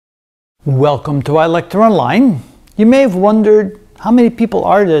Welcome to iLecture Online. You may have wondered how many people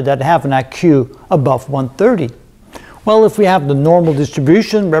are there that have an IQ above 130? Well, if we have the normal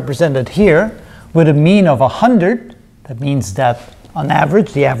distribution represented here with a mean of 100, that means that on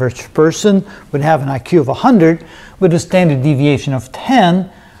average, the average person would have an IQ of 100 with a standard deviation of 10.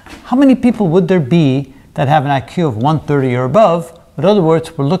 How many people would there be that have an IQ of 130 or above? In other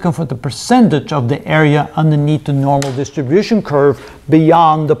words, we're looking for the percentage of the area underneath the normal distribution curve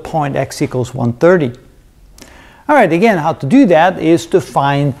beyond the point x equals 130. All right, again, how to do that is to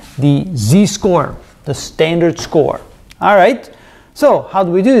find the z-score, the standard score. All right, so how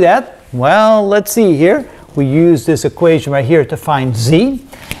do we do that? Well, let's see here. We use this equation right here to find z,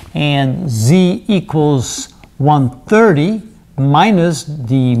 and z equals 130 minus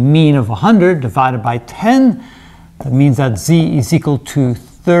the mean of 100 divided by 10. That means that z is equal to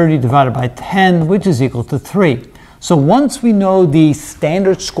 30 divided by 10, which is equal to 3. So once we know the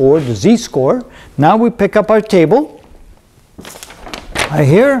standard score, the z-score, now we pick up our table right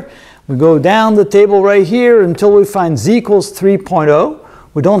here. We go down the table right here until we find z equals 3.0.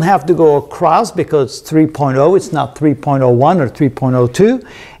 We don't have to go across because it's 3.0. It's not 3.01 or 3.02.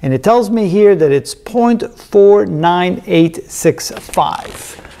 And it tells me here that it's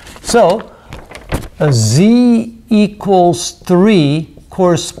 0.49865. So a z equals 3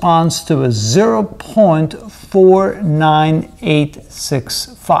 corresponds to a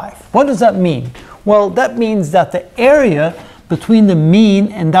 0.49865. What does that mean? Well, that means that the area between the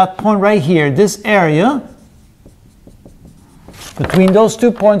mean and that point right here, this area, between those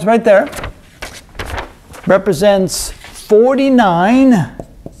 2 points right there, represents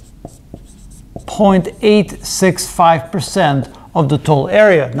 49.865% of the total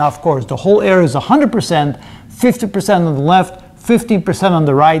area. Now, of course, the whole area is 100%, 50% on the left, 15% on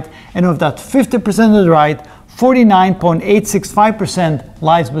the right, and of that 50% on the right, 49.865%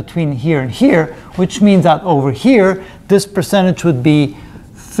 lies between here and here, which means that over here, this percentage would be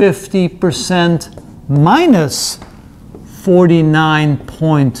 50% minus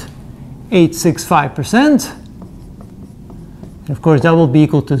 49.865%. And of course, that will be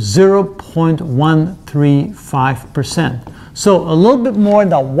equal to 0.135%. So a little bit more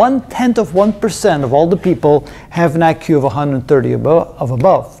than 1/10 of 1% of all the people have an IQ of 130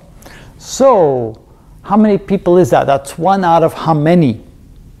 above. So how many people is that? That's one out of how many?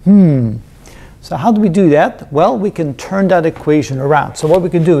 So how do we do that? Well, we can turn that equation around. So what we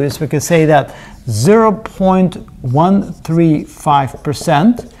can do is we can say that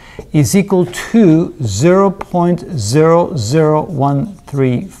 0.135% is equal to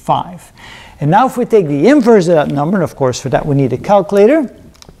 0.00135. And now if we take the inverse of that number, and of course for that we need a calculator.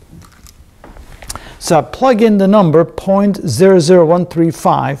 So I plug in the number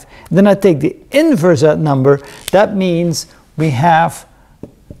 0.00135, then I take the inverse of that number. That means we have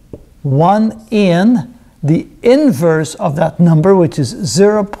 1 in the inverse of that number, which is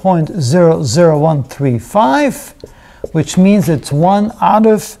 0.00135, which means it's 1 out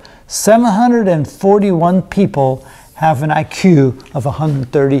of 741 people have an IQ of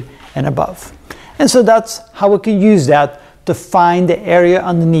 130 and above. And so that's how we can use that to find the area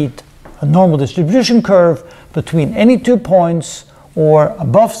underneath a normal distribution curve between any 2 points, or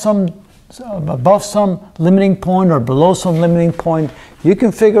above some limiting point or below some limiting point. You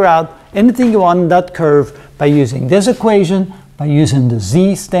can figure out anything you want in that curve by using this equation, by using the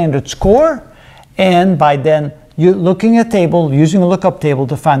z standard score, and by then looking at a table, using a lookup table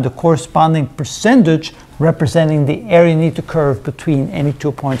to find the corresponding percentage representing the area underneath the curve between any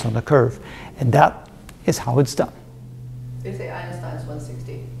 2 points on the curve. And that is how it's done. They say Einstein's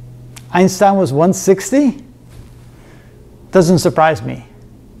 160. Einstein was 160? Doesn't surprise me.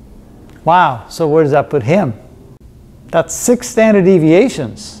 Wow, so where does that put him? That's 6 standard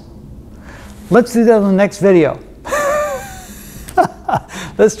deviations. Let's do that in the next video.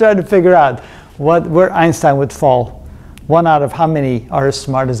 Let's try to figure out where Einstein would fall. One out of how many are as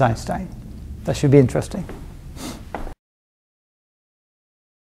smart as Einstein? That should be interesting.